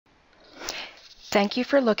Thank you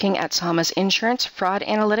for looking at Sama's Insurance Fraud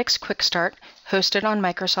Analytics Quick Start, hosted on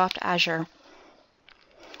Microsoft Azure.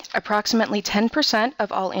 Approximately 10%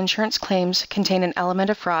 of all insurance claims contain an element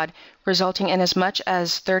of fraud, resulting in as much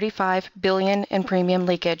as $35 billion in premium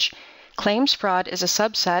leakage. Claims fraud is a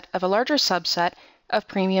subset of a larger subset of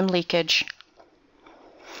premium leakage.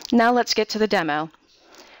 Now let's get to the demo.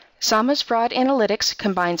 Sama's Fraud Analytics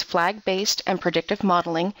combines flag-based and predictive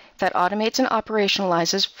modeling that automates and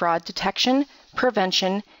operationalizes fraud detection,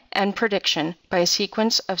 prevention, and prediction by a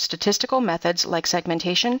sequence of statistical methods like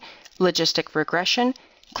segmentation, logistic regression,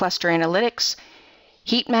 cluster analytics,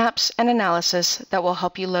 heat maps, and analysis that will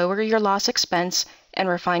help you lower your loss expense and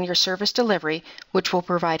refine your service delivery, which will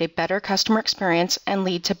provide a better customer experience and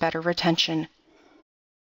lead to better retention.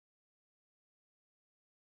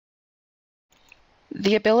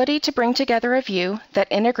 The ability to bring together a view that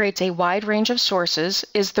integrates a wide range of sources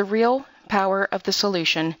is the real power of the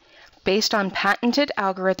solution. Based on patented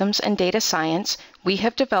algorithms and data science, we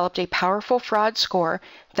have developed a powerful fraud score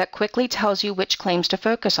that quickly tells you which claims to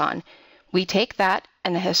focus on. We take that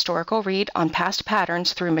and a historical read on past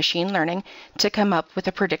patterns through machine learning to come up with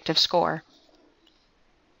a predictive score.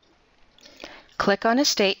 Click on a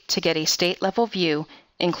state to get a state-level view,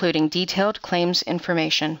 including detailed claims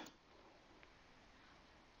information.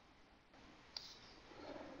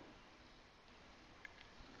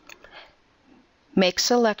 Make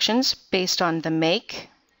selections based on the make,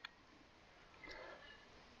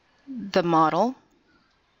 the model,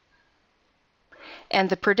 and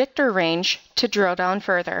the predictor range to drill down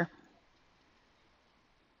further.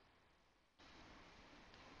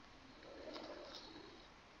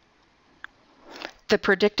 The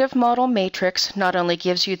predictive model matrix not only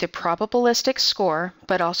gives you the probabilistic score,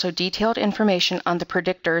 but also detailed information on the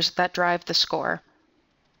predictors that drive the score.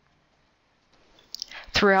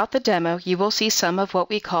 Throughout the demo, you will see some of what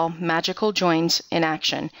we call magical joins in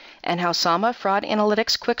action, and how Sama Fraud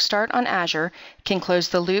Analytics Quick Start on Azure can close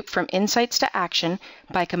the loop from insights to action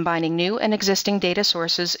by combining new and existing data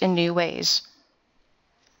sources in new ways.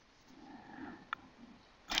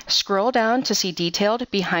 Scroll down to see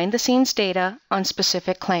detailed behind-the-scenes data on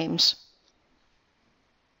specific claims.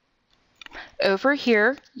 Over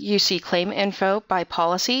here, you see claim info by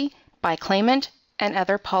policy, by claimant, and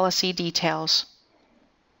other policy details.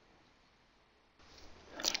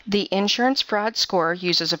 The Insurance Fraud Score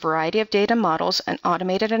uses a variety of data models and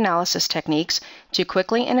automated analysis techniques to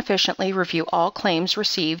quickly and efficiently review all claims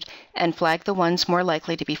received and flag the ones more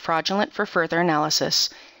likely to be fraudulent for further analysis.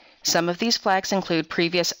 Some of these flags include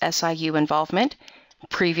previous SIU involvement,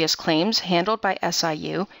 previous claims handled by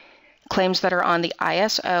SIU, claims that are on the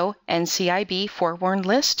ISO and CIB forewarned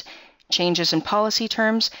list, changes in policy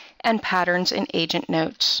terms, and patterns in agent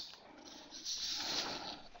notes.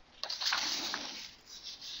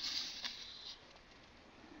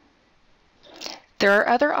 There are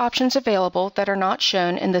other options available that are not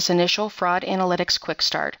shown in this initial Fraud Analytics Quick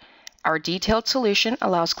Start. Our detailed solution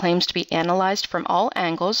allows claims to be analyzed from all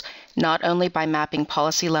angles, not only by mapping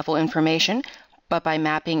policy-level information, but by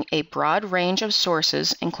mapping a broad range of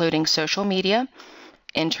sources, including social media,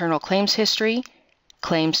 internal claims history,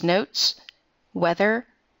 claims notes, weather,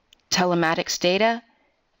 telematics data,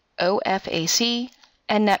 OFAC,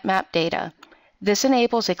 and NetMap data. This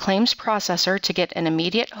enables a claims processor to get an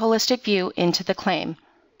immediate holistic view into the claim.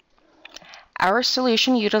 Our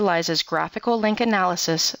solution utilizes graphical link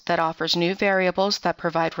analysis that offers new variables that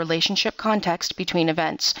provide relationship context between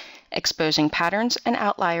events, exposing patterns and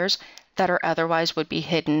outliers that are otherwise would be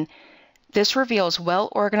hidden. This reveals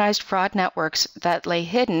well-organized fraud networks that lay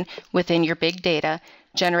hidden within your big data,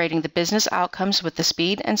 generating the business outcomes with the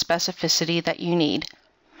speed and specificity that you need.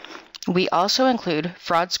 We also include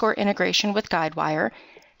fraud score integration with Guidewire,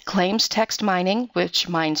 claims text mining, which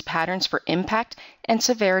mines patterns for impact and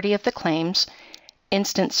severity of the claims,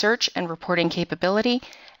 instant search and reporting capability,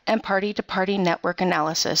 and party-to-party network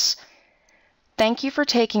analysis. Thank you for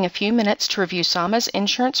taking a few minutes to review Sama's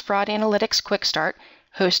Insurance Fraud Analytics Quick Start,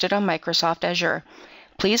 hosted on Microsoft Azure.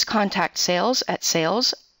 Please contact sales@sama.com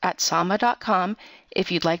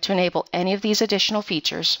if you'd like to enable any of these additional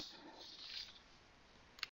features.